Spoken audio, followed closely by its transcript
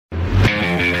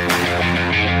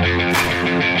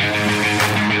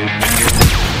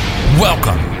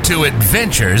to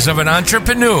Adventures of an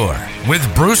Entrepreneur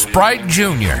with Bruce Bright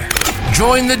Jr.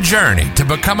 Join the journey to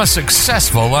become a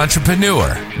successful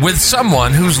entrepreneur with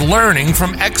someone who's learning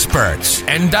from experts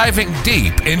and diving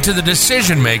deep into the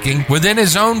decision-making within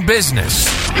his own business.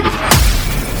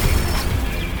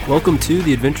 Welcome to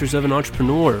the Adventures of an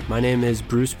Entrepreneur. My name is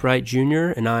Bruce Bright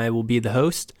Jr. and I will be the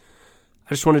host.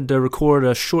 I just wanted to record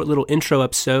a short little intro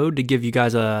episode to give you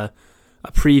guys a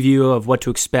preview of what to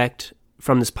expect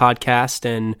from this podcast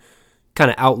and kind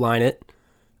of outline it.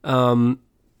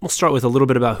 We'll start with a little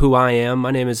bit about who I am. My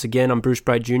name is, I'm Bruce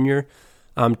Bright Jr.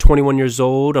 I'm 21 years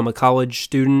old. I'm a college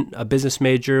student, a business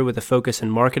major with a focus in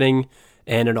marketing,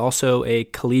 and also a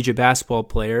collegiate basketball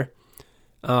player.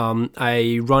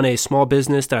 I run a small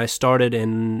business that I started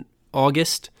in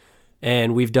August,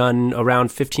 and we've done around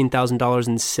 $15,000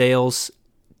 in sales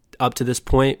up to this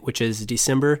point, which is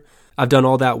December. I've done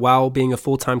all that while being a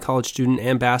full-time college student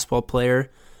and basketball player.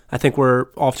 I think we're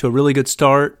off to a really good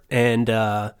start, and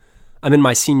I'm in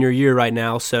my senior year right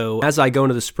now. So as I go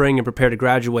into the spring and prepare to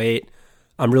graduate,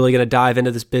 I'm really going to dive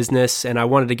into this business, and I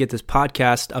wanted to get this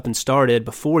podcast up and started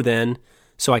before then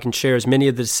so I can share as many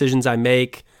of the decisions I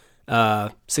make,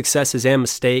 successes and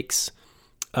mistakes,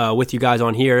 with you guys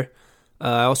on here.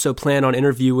 I also plan on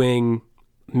interviewing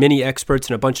many experts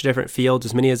in a bunch of different fields,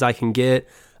 as many as I can get.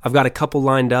 I've got a couple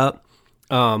lined up.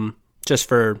 Just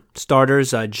for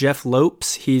starters, Jeff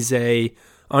Lopes, he's a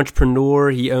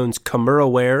entrepreneur. He owns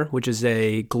Kimura, which is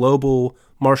a global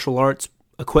martial arts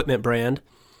equipment brand.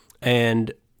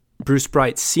 And Bruce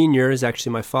Bright Sr. is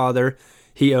actually my father.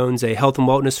 He owns a health and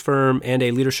wellness firm and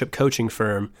a leadership coaching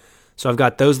firm. So I've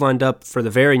got those lined up for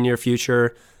the very near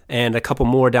future and a couple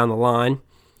more down the line.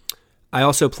 I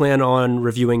also plan on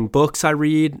reviewing books I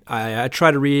read. I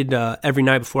try to read every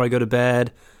night before I go to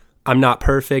bed. I'm not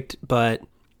perfect, but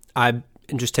I'm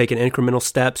just taking incremental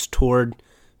steps toward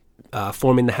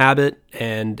forming the habit.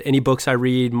 And any books I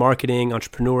read, marketing,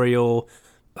 entrepreneurial,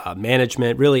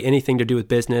 management, really anything to do with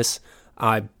business,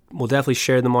 I will definitely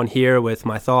share them on here with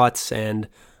my thoughts and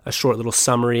a short little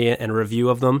summary and a review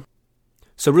of them.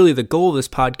 So really the goal of this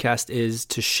podcast is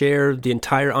to share the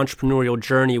entire entrepreneurial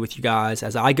journey with you guys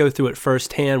as I go through it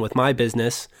firsthand with my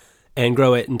business and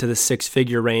grow it into the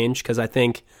six-figure range, because I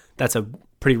think that's a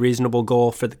pretty reasonable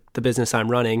goal for the business I'm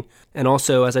running. And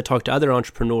also, as I talk to other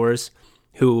entrepreneurs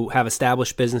who have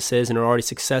established businesses and are already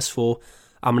successful,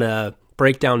 I'm going to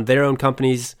break down their own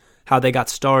companies, how they got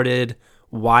started,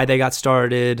 why they got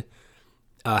started,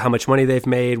 how much money they've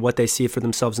made, what they see for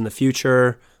themselves in the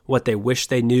future, what they wish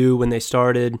they knew when they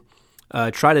started.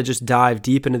 Try to just dive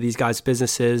deep into these guys'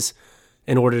 businesses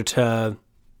in order to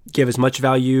give as much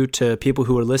value to people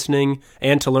who are listening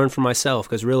and to learn from myself,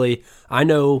 because really, I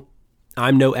know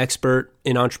I'm no expert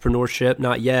in entrepreneurship,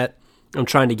 not yet. I'm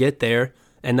trying to get there,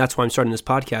 and that's why I'm starting this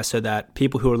podcast, so that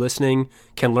people who are listening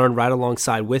can learn right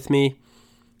alongside with me.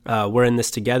 We're in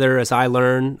this together. As I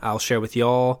learn, I'll share with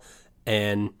y'all,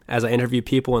 and as I interview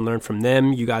people and learn from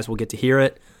them, you guys will get to hear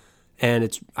it.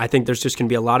 And I think there's just going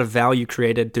to be a lot of value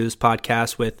created through this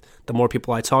podcast with the more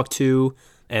people I talk to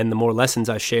and the more lessons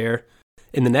I share.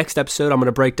 In the next episode, I'm going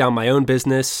to break down my own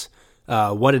business,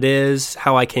 what it is,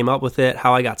 how I came up with it,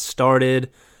 how I got started,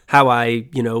 how I,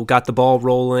 got the ball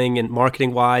rolling and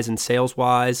marketing-wise and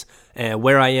sales-wise, and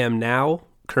where I am now,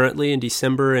 currently in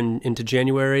December and into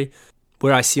January,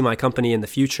 where I see my company in the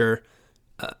future,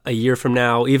 a year from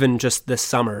now, even just this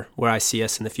summer, where I see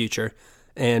us in the future,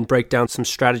 and break down some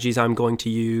strategies I'm going to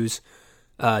use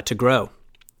to grow.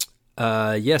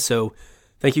 So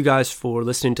thank you guys for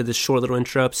listening to this short little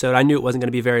intro episode. I knew it wasn't going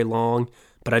to be very long,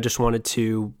 but I just wanted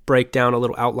to break down a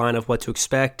little outline of what to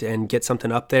expect and get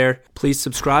something up there. Please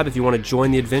subscribe if you want to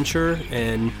join the adventure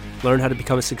and learn how to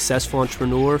become a successful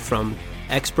entrepreneur from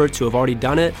experts who have already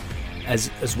done it,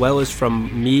 as well as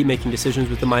from me making decisions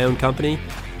within my own company.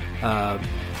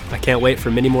 I can't wait for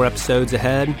many more episodes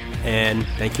ahead, and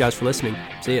thank you guys for listening.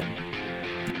 See ya.